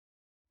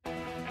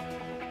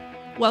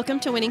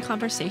Welcome to Winning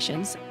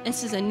Conversations.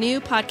 This is a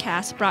new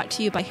podcast brought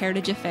to you by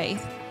Heritage of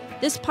Faith.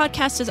 This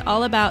podcast is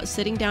all about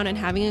sitting down and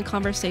having a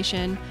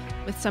conversation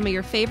with some of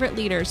your favorite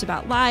leaders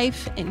about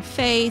life and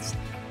faith,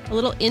 a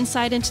little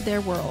insight into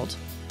their world.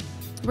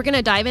 We're going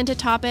to dive into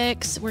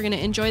topics. We're going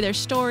to enjoy their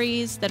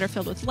stories that are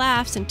filled with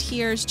laughs and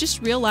tears,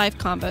 just real life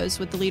combos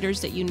with the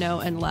leaders that you know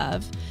and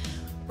love.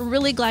 We're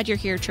really glad you're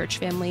here, church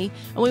family.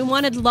 And we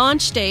wanted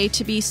launch day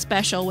to be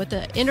special with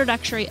an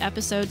introductory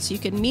episode so you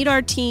can meet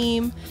our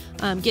team,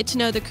 get to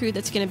know the crew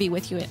that's going to be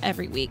with you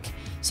every week.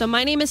 So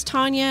my name is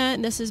Tanya,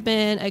 and this has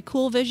been a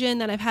cool vision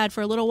that I've had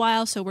for a little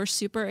while, so we're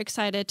super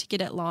excited to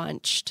get it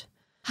launched.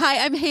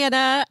 Hi, I'm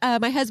Hannah.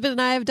 My husband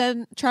and I have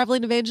done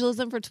traveling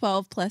evangelism for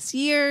 12 plus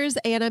years,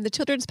 and I'm the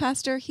children's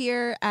pastor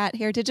here at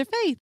Heritage of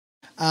Faith.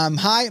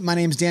 Hi, my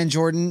name's Dan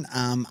Jordan.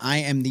 I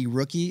am the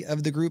rookie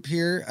of the group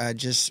here,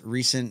 just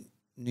recent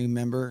new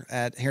member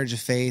at Heritage of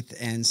Faith,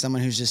 and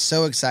someone who's just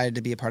so excited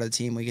to be a part of the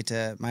team. We get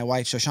to, my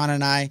wife Shoshana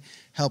and I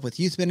help with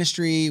youth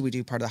ministry. We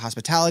do part of the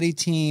hospitality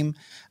team,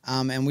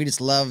 and we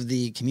just love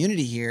the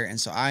community here. And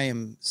so I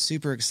am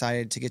super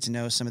excited to get to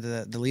know some of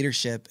the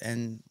leadership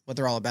and what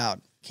they're all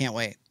about. Can't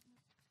wait.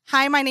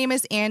 Hi, my name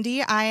is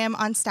Andy. I am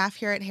on staff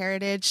here at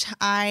Heritage.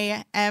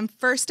 I am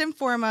first and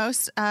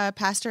foremost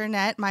Pastor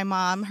Annette, my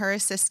mom, her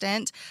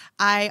assistant.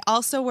 I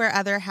also wear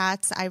other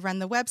hats. I run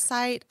the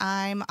website.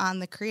 I'm on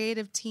the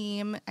creative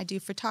team. I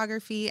do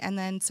photography, and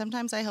then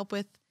sometimes I help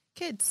with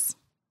kids.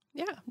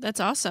 Yeah,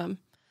 that's awesome.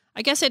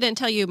 I guess I didn't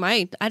tell you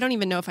I don't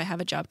even know if I have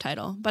a job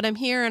title, but I'm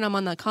here and I'm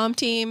on the comm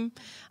team.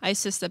 I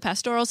assist the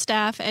pastoral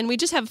staff, and we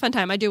just have a fun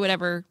time. I do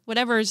whatever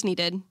is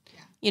needed.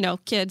 You know,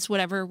 kids,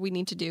 whatever we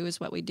need to do is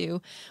what we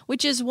do,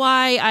 which is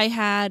why I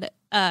had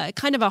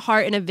kind of a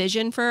heart and a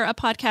vision for a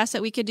podcast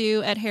that we could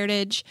do at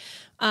Heritage.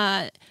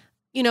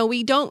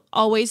 We don't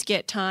always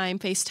get time,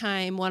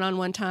 FaceTime,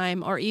 one-on-one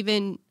time, or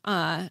even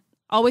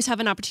always have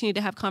an opportunity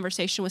to have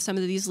conversation with some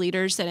of these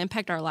leaders that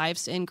impact our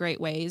lives in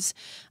great ways.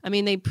 I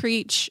mean, they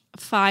preach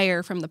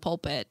fire from the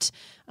pulpit,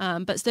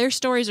 but their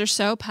stories are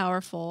so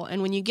powerful.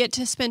 And when you get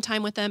to spend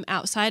time with them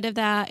outside of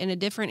that in a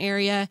different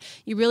area,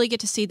 you really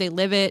get to see they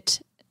live it.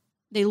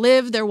 They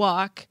live their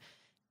walk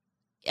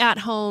at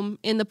home,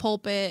 in the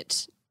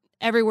pulpit,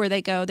 everywhere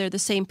they go. They're the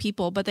same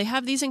people, but they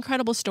have these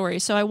incredible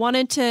stories. So I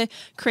wanted to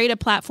create a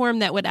platform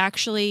that would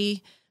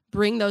actually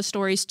bring those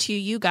stories to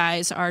you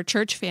guys, our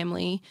church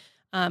family.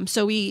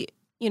 So we,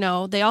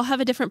 they all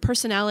have a different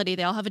personality.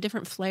 They all have a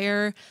different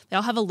flair. They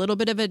all have a little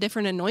bit of a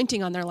different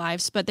anointing on their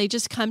lives, but they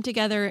just come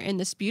together in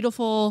this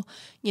beautiful,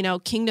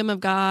 kingdom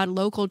of God,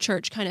 local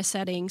church kind of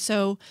setting.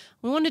 So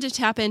we wanted to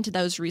tap into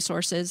those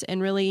resources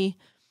and really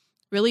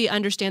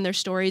understand their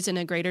stories in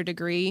a greater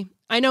degree.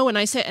 I know when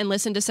I sit and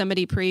listen to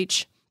somebody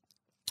preach,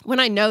 when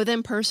I know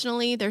them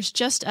personally, there's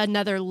just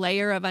another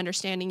layer of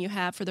understanding you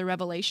have for the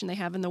revelation they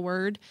have in the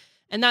Word.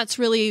 And that's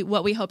really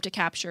what we hope to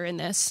capture in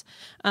this.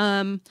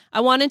 I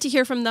wanted to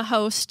hear from the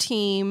host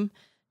team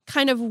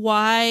kind of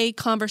why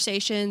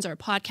conversations or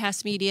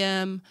podcast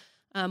medium,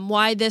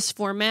 why this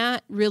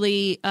format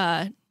really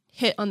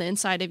hit on the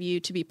inside of you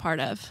to be part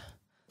of.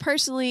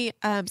 Personally,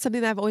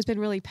 something that I've always been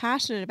really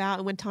passionate about,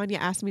 and when Tanya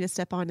asked me to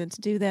step on and to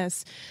do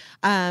this,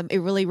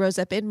 it really rose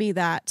up in me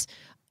that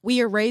we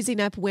are raising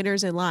up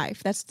winners in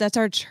life. That's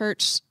our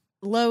church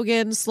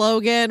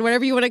slogan,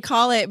 whatever you want to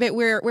call it, but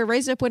we're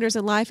raising up winners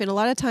in life. And a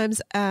lot of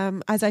times,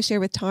 as I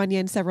share with Tanya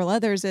and several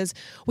others, is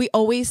we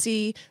always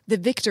see the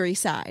victory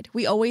side.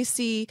 We always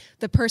see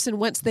the person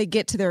once they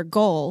get to their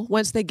goal,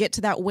 once they get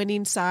to that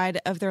winning side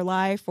of their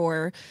life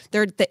or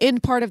the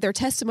end part of their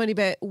testimony.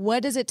 But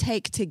what does it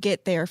take to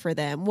get there for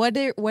them? What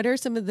are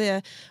some of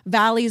the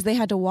valleys they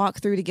had to walk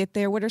through to get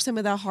there? What are some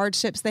of the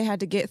hardships they had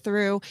to get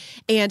through?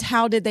 And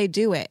how did they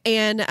do it?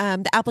 And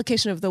the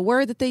application of the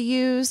word that they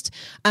used,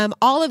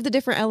 all of the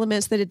different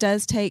elements that it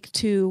does take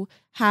to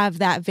have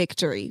that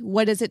victory.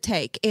 What does it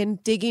take?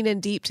 And digging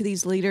in deep to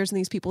these leaders and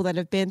these people that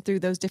have been through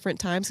those different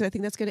times. So I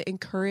think that's going to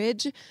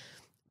encourage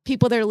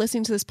people that are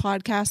listening to this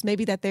podcast,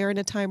 maybe that they're in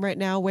a time right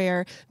now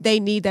where they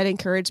need that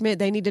encouragement.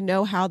 They need to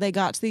know how they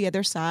got to the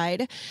other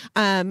side,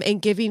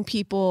 and giving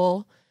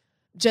people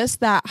just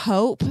that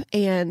hope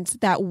and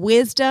that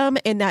wisdom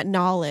and that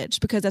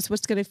knowledge, because that's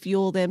what's going to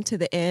fuel them to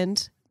the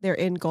end, their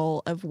end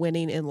goal of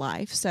winning in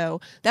life.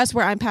 So that's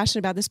where I'm passionate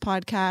about this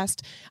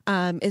podcast,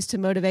 is to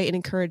motivate and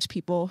encourage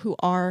people who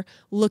are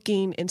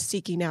looking and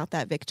seeking out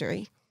that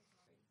victory.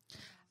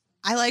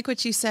 I like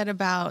what you said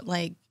about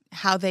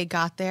how they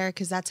got there,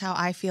 because that's how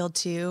I feel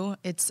too.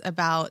 It's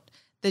about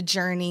the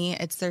journey.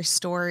 It's their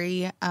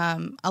story.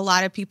 A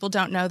lot of people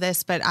don't know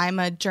this, but I'm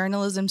a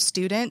journalism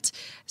student.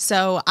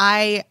 So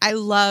I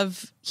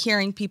love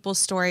hearing people's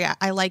story.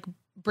 I like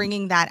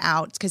bringing that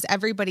out because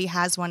everybody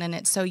has one and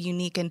it's so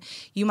unique, and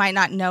you might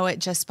not know it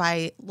just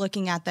by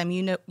looking at them.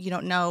 You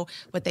don't know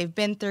what they've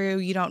been through.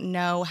 You don't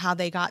know how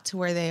they got to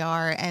where they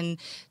are. And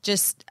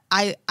just,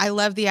 I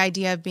love the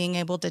idea of being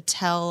able to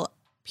tell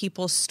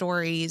people's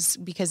stories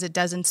because it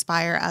does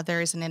inspire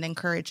others and it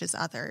encourages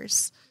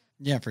others.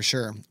 Yeah, for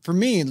sure. For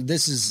me,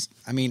 this is,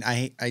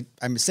 I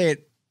say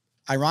it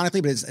ironically,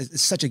 but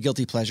it's such a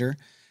guilty pleasure.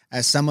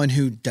 as someone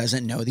who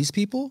doesn't know these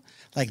people,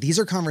 like these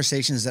are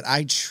conversations that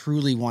I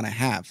truly want to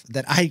have,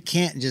 that I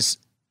can't just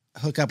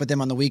hook up with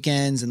them on the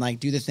weekends and like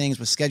do the things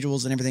with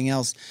schedules and everything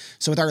else.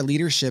 So with our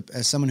leadership,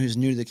 as someone who's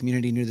new to the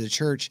community, new to the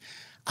church,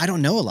 I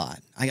don't know a lot.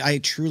 I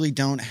truly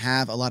don't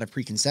have a lot of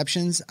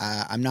preconceptions.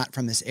 I'm not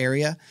from this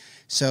area.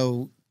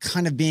 So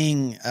kind of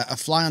being a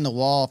fly on the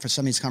wall for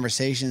some of these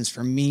conversations,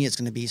 for me, it's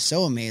going to be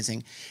so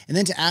amazing. And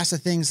then to ask the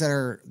things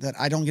that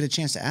I don't get a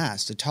chance to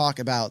ask, to talk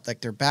about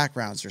like their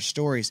backgrounds, their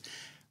stories,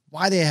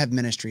 why they have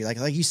ministry. Like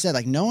you said,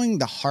 like knowing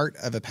the heart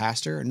of a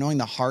pastor, knowing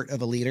the heart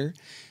of a leader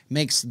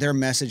makes their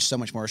message so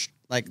much more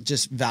like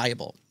just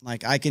valuable.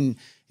 Like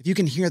if you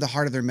can hear the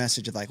heart of their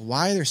message of like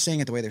why they're saying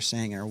it the way they're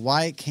saying it, or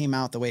why it came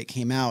out the way it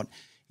came out,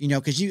 you know,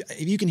 because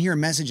if you can hear a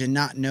message and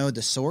not know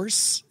the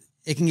source,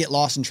 it can get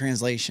lost in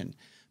translation.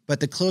 But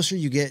the closer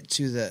you get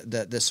to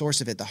the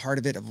source of it, the heart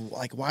of it, of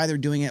like why they're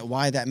doing it,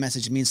 why that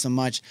message means so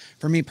much,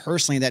 for me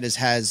personally, that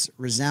has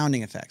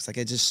resounding effects. Like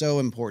it's just so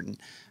important.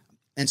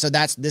 And so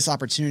that's this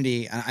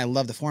opportunity. I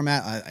love the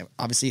format.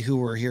 Obviously, who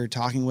we're here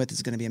talking with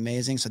is going to be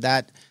amazing. So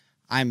that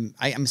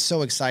I'm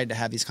so excited to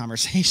have these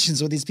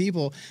conversations with these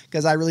people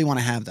because I really want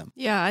to have them.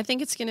 Yeah, I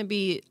think it's going to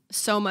be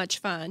so much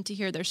fun to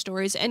hear their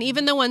stories. And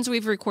even the ones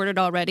we've recorded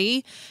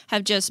already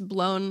have just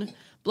blown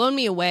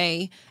me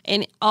away.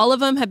 And all of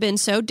them have been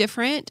so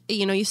different.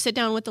 You know, you sit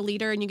down with the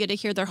leader and you get to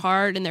hear their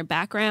heart and their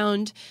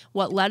background,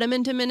 what led them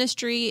into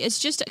ministry. It's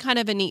just kind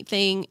of a neat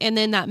thing. And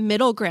then that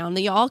middle ground,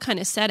 they all kind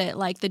of said it,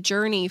 like the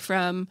journey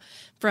from,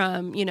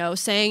 you know,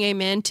 saying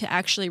amen to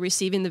actually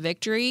receiving the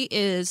victory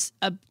is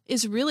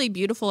really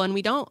beautiful. And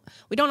we don't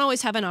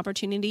always have an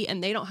opportunity,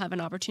 and they don't have an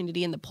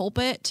opportunity in the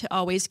pulpit to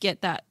always get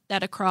that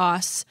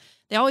across.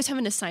 They always have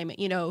an assignment,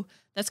 you know,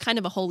 that's kind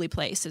of a holy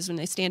place, is when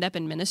they stand up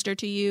and minister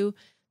to you.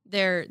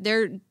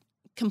 They're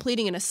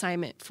completing an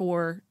assignment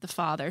for the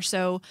Father.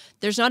 So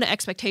there's not an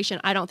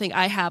expectation I don't think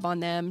I have on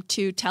them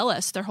to tell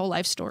us their whole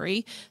life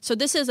story. So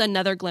this is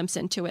another glimpse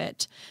into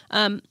it.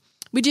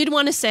 We did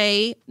want to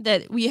say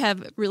that we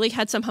have really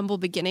had some humble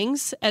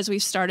beginnings as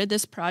we've started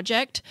this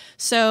project.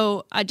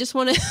 So I just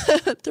want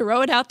to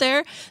throw it out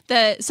there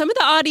that some of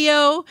the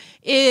audio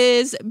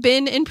is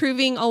been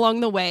improving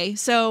along the way.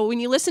 So when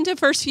you listen to the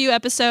first few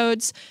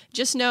episodes,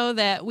 just know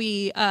that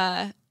we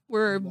walk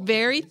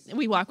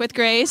with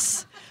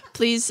grace.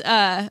 Please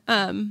know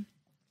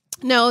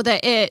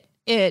that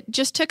it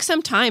just took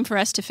some time for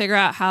us to figure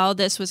out how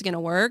this was going to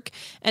work.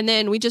 And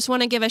then we just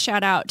want to give a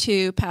shout out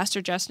to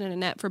Pastor Justin and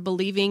Annette for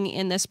believing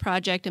in this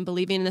project and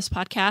believing in this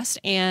podcast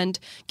and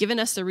giving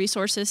us the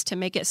resources to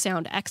make it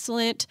sound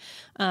excellent.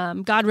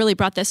 God really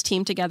brought this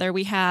team together.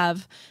 We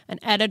have an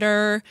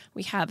editor,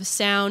 we have a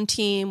sound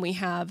team, we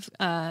have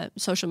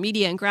social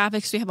media and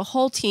graphics. We have a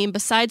whole team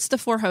besides the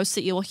 4 hosts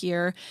that you'll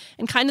hear.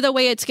 And kind of the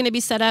way it's going to be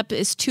set up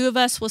is 2 of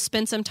us will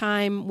spend some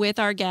time with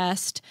our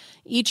guest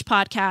each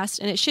podcast,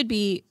 and it should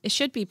be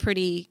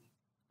pretty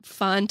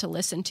fun to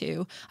listen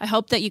to. I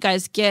hope that you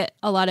guys get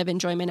a lot of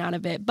enjoyment out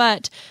of it.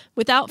 But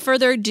without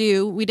further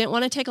ado, we didn't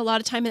want to take a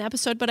lot of time in the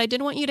episode, but I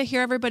did want you to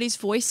hear everybody's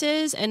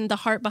voices and the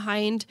heart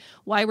behind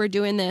why we're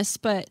doing this.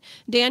 But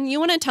Dan, you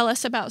want to tell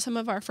us about some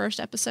of our first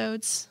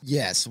episodes?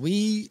 Yes,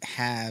 we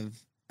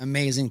have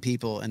amazing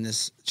people in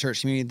this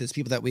church community. There's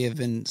people that we have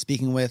been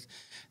speaking with.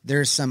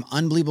 There's some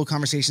unbelievable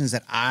conversations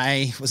that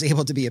I was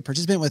able to be a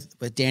participant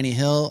with Danny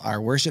Hill,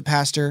 our worship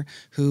pastor,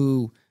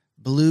 who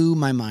blew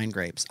my mind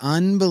grapes.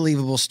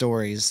 Unbelievable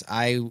stories.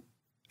 I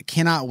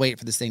cannot wait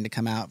for this thing to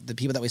come out. The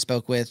people that we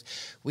spoke with,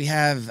 we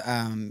have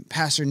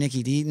Pastor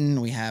Nikki Deaton.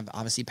 We have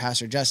obviously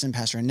Pastor Justin,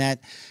 Pastor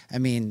Annette. I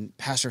mean,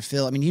 Pastor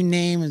Phil. I mean, you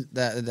name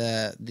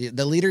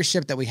the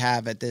leadership that we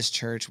have at this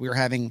church. We were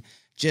having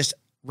just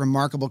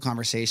remarkable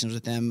conversations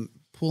with them,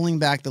 pulling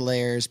back the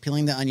layers,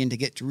 peeling the onion to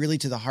get really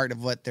to the heart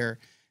of what their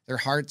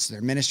hearts,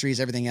 their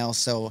ministries, everything else.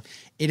 So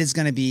it is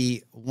going to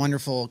be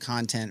wonderful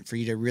content for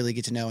you to really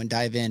get to know and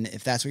dive in.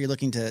 If that's what you're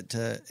looking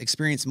to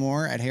experience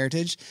more at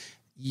Heritage,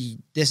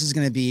 this is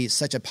going to be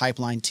such a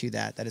pipeline to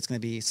that it's going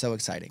to be so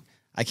exciting.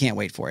 I can't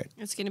wait for it.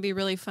 It's going to be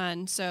really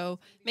fun. So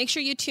make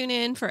sure you tune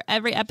in for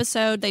every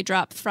episode. They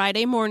drop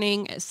Friday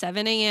morning at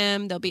 7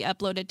 a.m. They'll be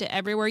uploaded to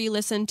everywhere you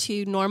listen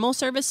to normal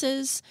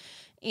services.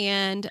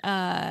 And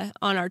on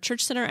our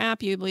Church Center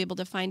app, you'll be able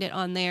to find it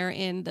on there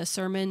in the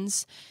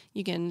sermons.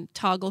 You can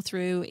toggle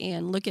through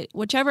and look at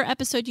whichever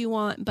episode you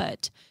want.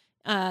 But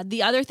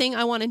the other thing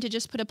I wanted to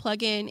just put a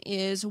plug in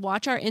is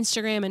watch our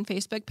Instagram and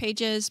Facebook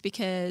pages,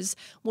 because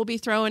we'll be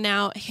throwing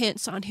out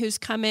hints on who's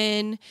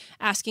coming,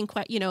 asking,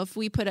 if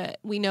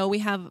we know we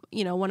have,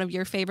 one of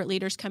your favorite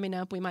leaders coming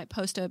up, we might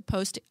post a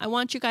post. I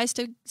want you guys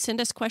to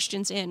send us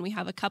questions in. We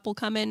have a couple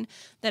coming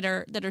that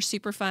are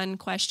super fun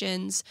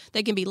questions.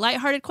 They can be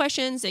lighthearted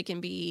questions. They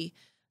can be,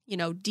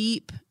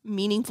 deep,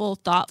 meaningful,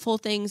 thoughtful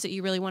things that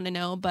you really want to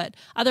know. But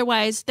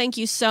otherwise, thank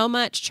you so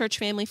much, church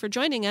family, for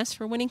joining us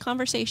for Winning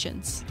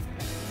Conversations.